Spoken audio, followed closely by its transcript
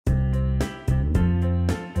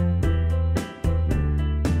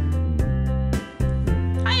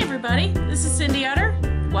everybody. This is Cindy Utter.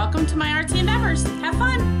 Welcome to my artsy endeavors. Have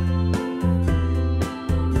fun.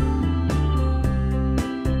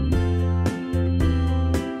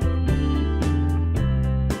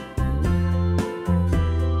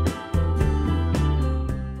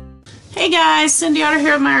 Hey guys, Cindy Utter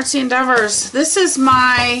here with my artsy endeavors. This is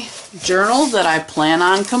my journal that I plan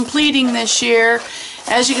on completing this year.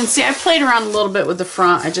 As you can see, I played around a little bit with the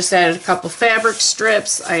front. I just added a couple fabric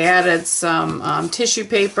strips. I added some tissue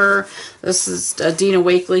paper. This is a Dina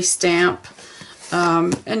Wakley stamp.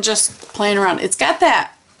 And just playing around. It's got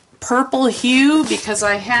that purple hue because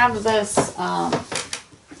I have this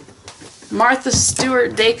Martha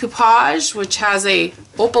Stewart decoupage, which has a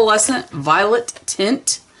opalescent violet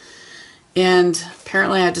tint. And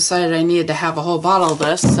apparently I decided I needed to have a whole bottle of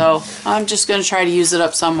this, so I'm just going to try to use it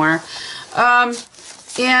up somewhere.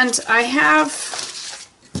 And I have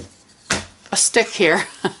a stick here.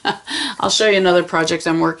 I'll show you another project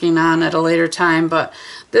I'm working on at a later time, but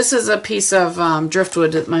this is a piece of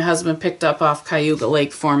driftwood that my husband picked up off Cayuga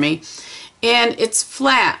Lake for me. And it's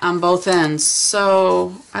flat on both ends,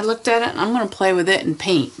 so I looked at it and I'm going to play with it and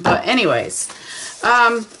paint. But anyways,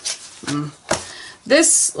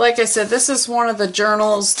 this, like I said, this is one of the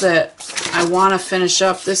journals that I want to finish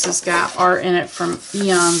up. This has got art in it from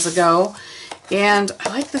eons ago. And I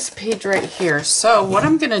like this page right here. So what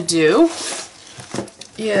I'm going to do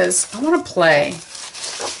is I want to play.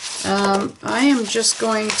 I am just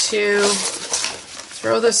going to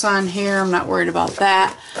throw this on here. I'm not worried about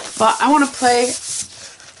that. But I want to play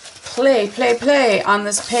on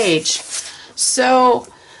this page. So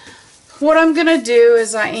what I'm going to do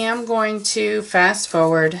is I am going to fast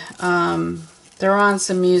forward, throw on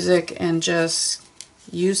some music, and just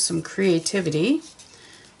use some creativity.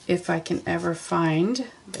 If I can ever find,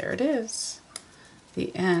 there it is,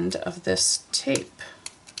 the end of this tape.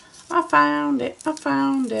 I found it, I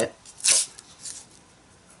found it.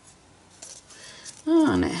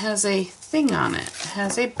 Oh, and it has a thing on it. It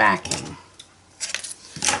has a backing,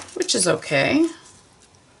 which is okay.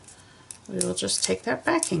 We will just take that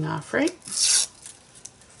backing off, right?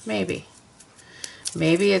 Maybe.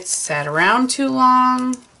 Maybe it's sat around too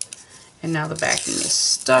long, and now the backing is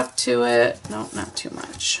stuck to it. No, not too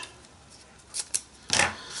much.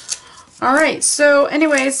 Alright, so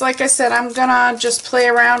anyways, like I said, I'm gonna just play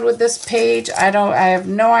around with this page. I have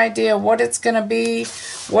no idea what it's gonna be,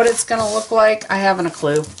 what it's gonna look like. I haven't a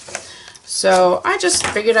clue. So I just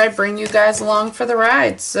figured I'd bring you guys along for the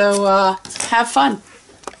ride. So have fun.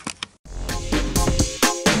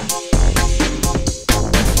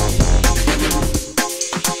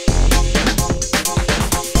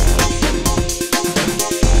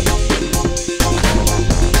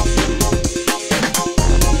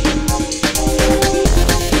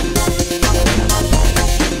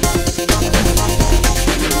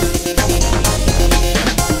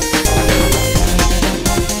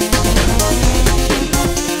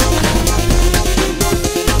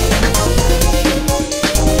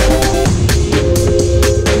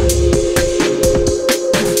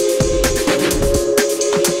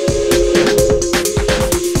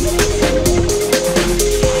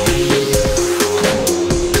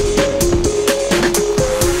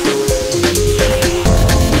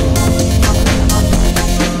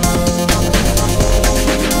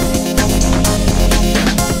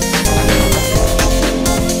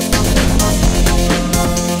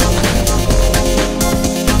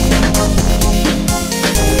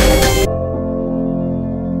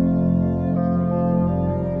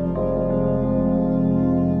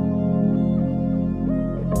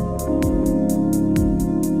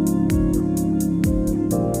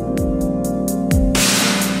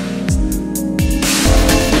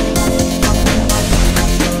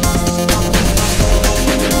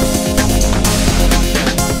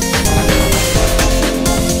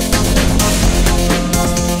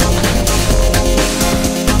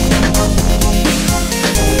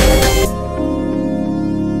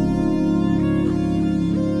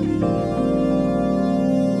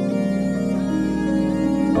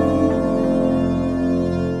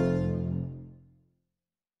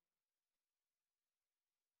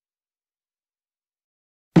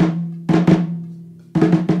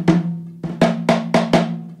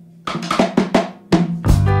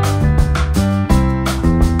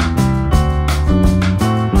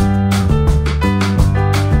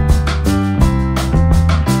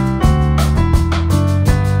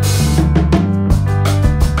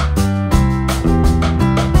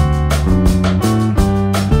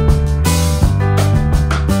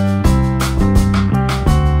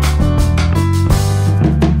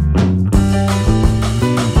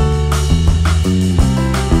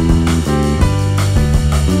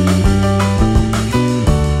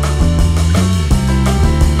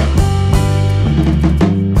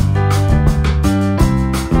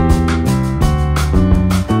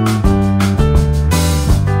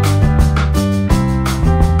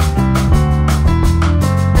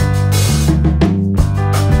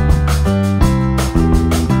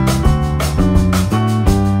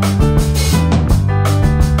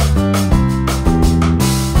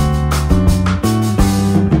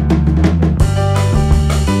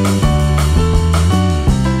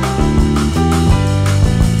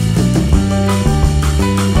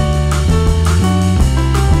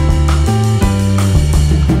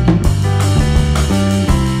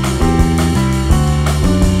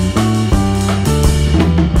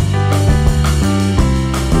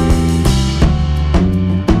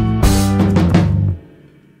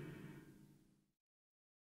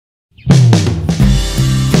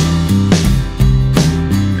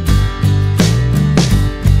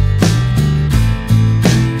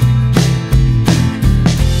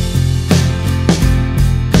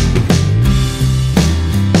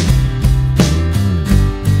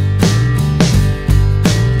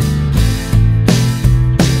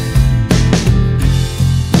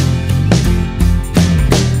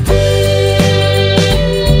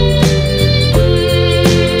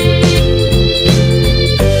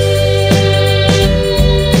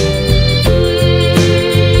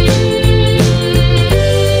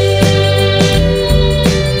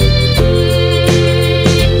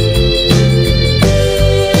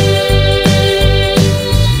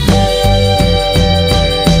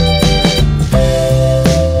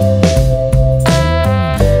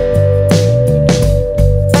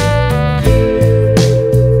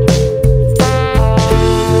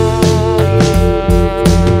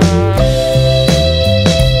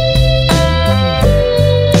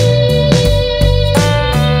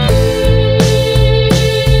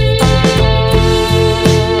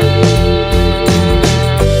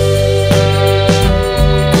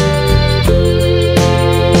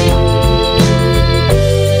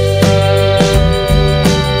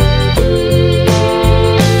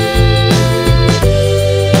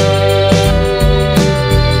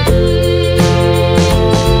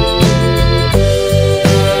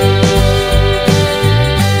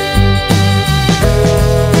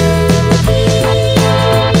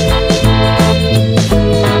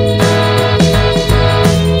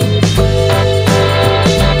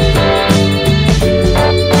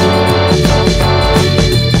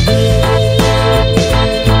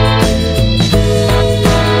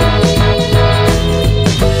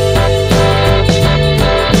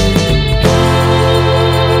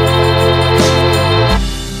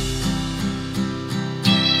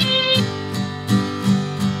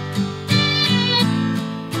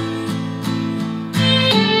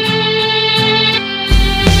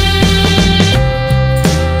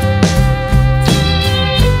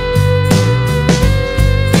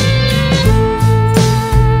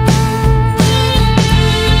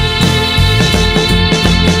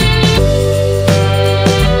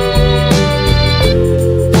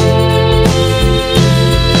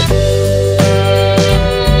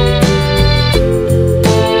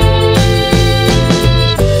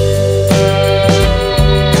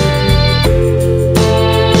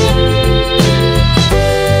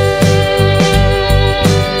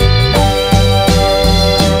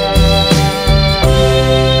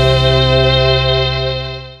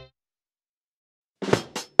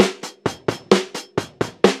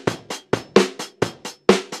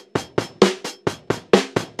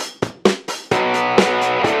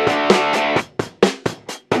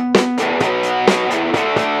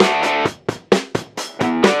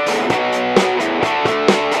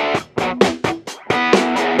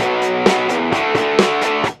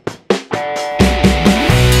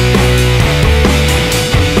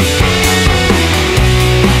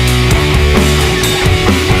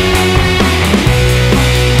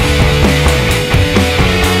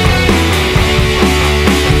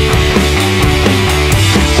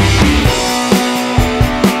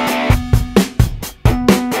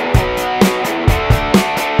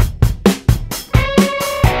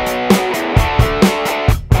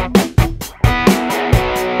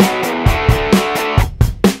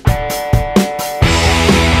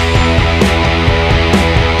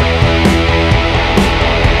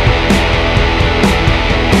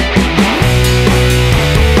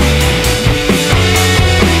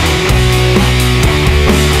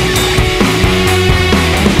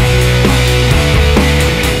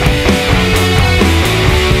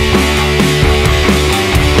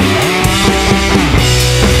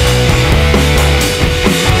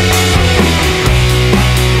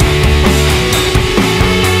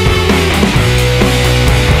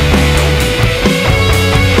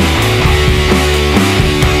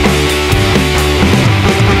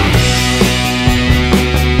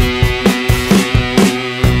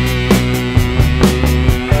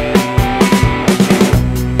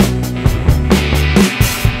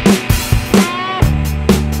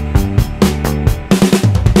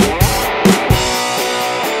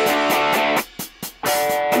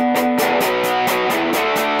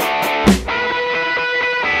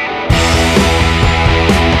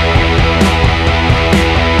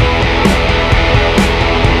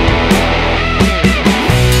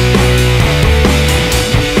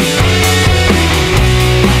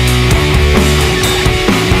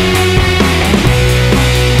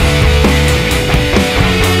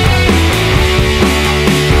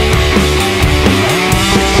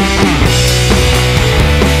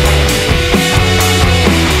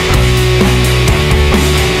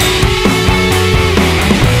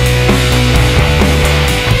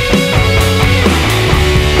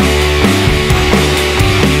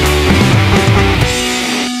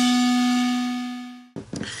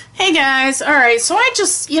 Hey guys, alright, so I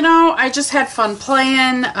just, I just had fun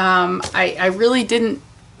playing. I really didn't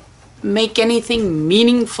make anything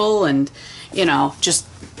meaningful and, just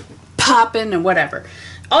popping and whatever.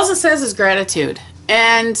 All it says is gratitude.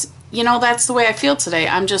 And, that's the way I feel today.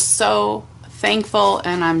 I'm just so thankful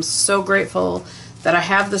and I'm so grateful that I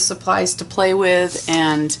have the supplies to play with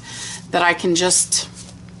and that I can just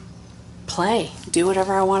play, do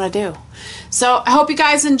whatever I want to do. So I hope you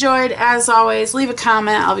guys enjoyed. As always, leave a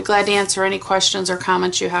comment. I'll be glad to answer any questions or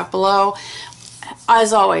comments you have below.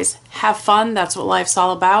 As always, have fun. That's what life's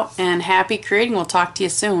all about. And happy creating. We'll talk to you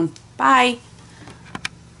soon. Bye.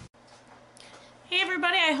 Hey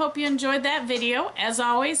everybody, I hope you enjoyed that video. As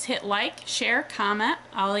always, hit like, share, comment.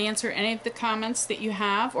 I'll answer any of the comments that you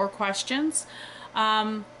have or questions.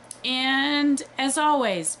 And as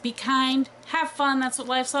always, be kind, have fun, that's what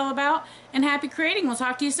life's all about, and happy creating. We'll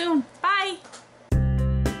talk to you soon. Bye!